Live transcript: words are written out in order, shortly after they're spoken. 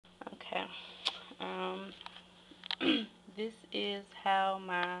Okay. Um, this is how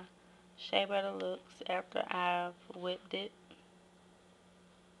my shea butter looks after I've whipped it.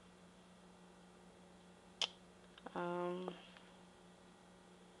 Um,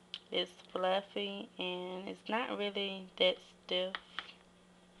 it's fluffy and it's not really that stiff,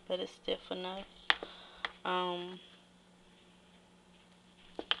 but it's stiff enough. Um,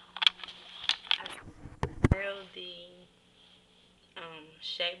 I smell the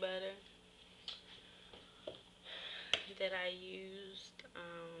shea butter that I used.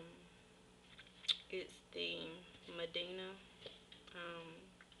 It's the Medina um,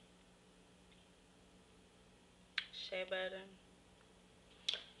 shea butter.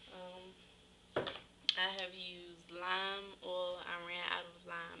 Um, I have used lime oil. I ran out of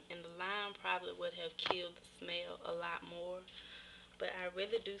lime, and the lime probably would have killed the smell a lot more. But I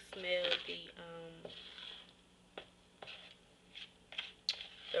really do smell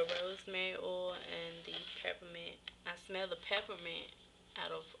the rosemary oil and the peppermint. I smell the peppermint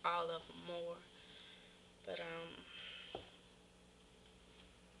out of all of them more. But I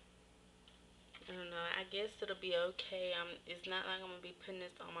don't know. I guess it'll be okay. It's not like I'm gonna be putting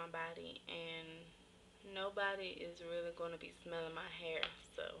this on my body, and nobody is really gonna be smelling my hair.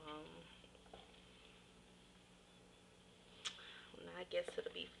 So I guess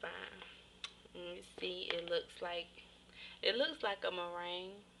it'll be fine. You see, it looks like a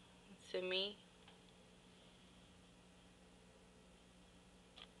meringue to me.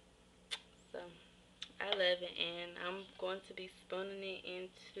 So I love it, and I'm going to be spooning it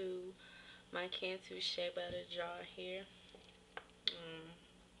into my Cantu Shea Butter jar here. Um,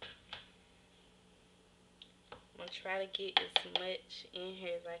 I'm gonna try to get as much in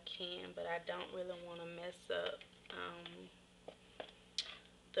here as I can, but I don't really want to mess up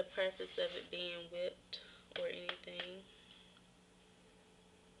the purpose of it being whipped or anything.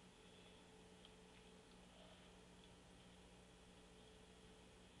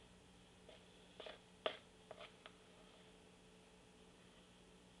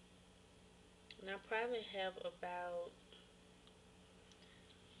 And I probably have about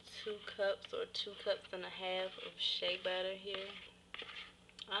 2 cups or 2.5 cups of shea butter here.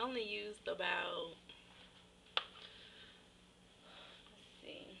 I only used about, let's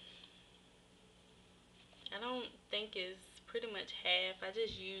see, I don't think it's pretty much half. I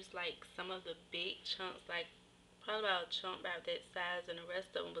just used like some of the big chunks, like probably about a chunk about that size, and the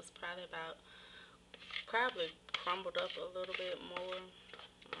rest of them was probably crumbled up a little bit more.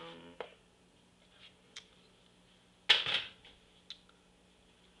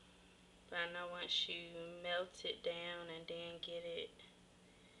 But I know once you melt it down and then get it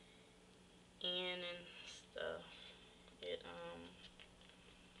in and stuff, it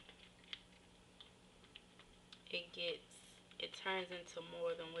it turns into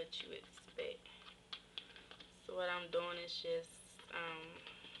more than what you expect. So what I'm doing is just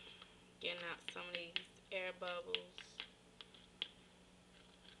getting out some of these air bubbles.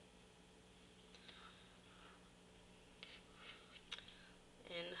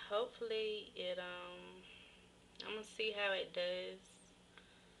 And hopefully I'm gonna see how it does.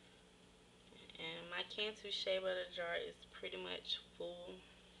 And my Cantu Shea Butter jar is pretty much full.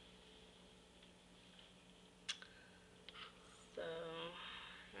 So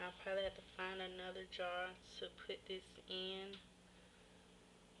I'll probably have to find another jar to put this in.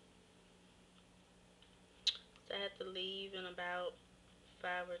 So I have to leave in about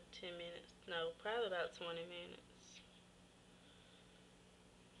 5 or 10 minutes. No, probably about 20 minutes.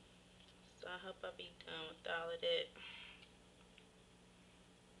 So I hope I'll be done with all of that.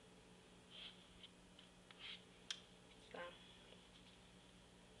 So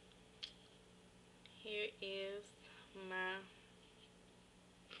here is my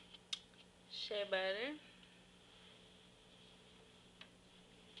shea butter.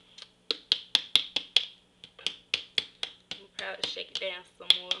 I'll probably shake it down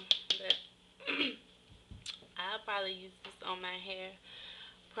some more, but I'll probably use this on my hair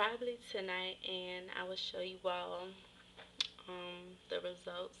probably tonight, and I will show you all the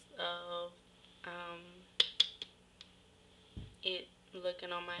results of um, it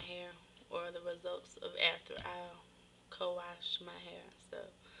looking on my hair, or the results of after I co-wash my hair.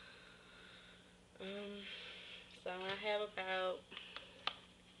 Um, so I have about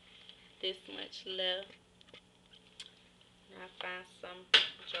this much left. And I'll find some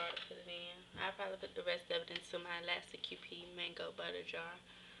jar to put it in. I'll probably put the rest of it into my Elastic QP mango butter jar.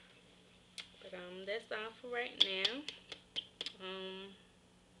 But that's all for right now. Um,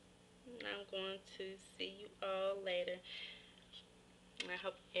 I'm going to see you all later. I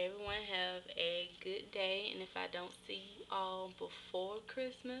hope everyone have a good day. And if I don't see you all before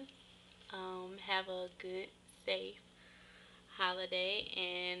Christmas, Have a good, safe holiday,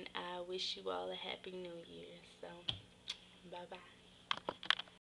 and I wish you all a happy new year. So, bye bye.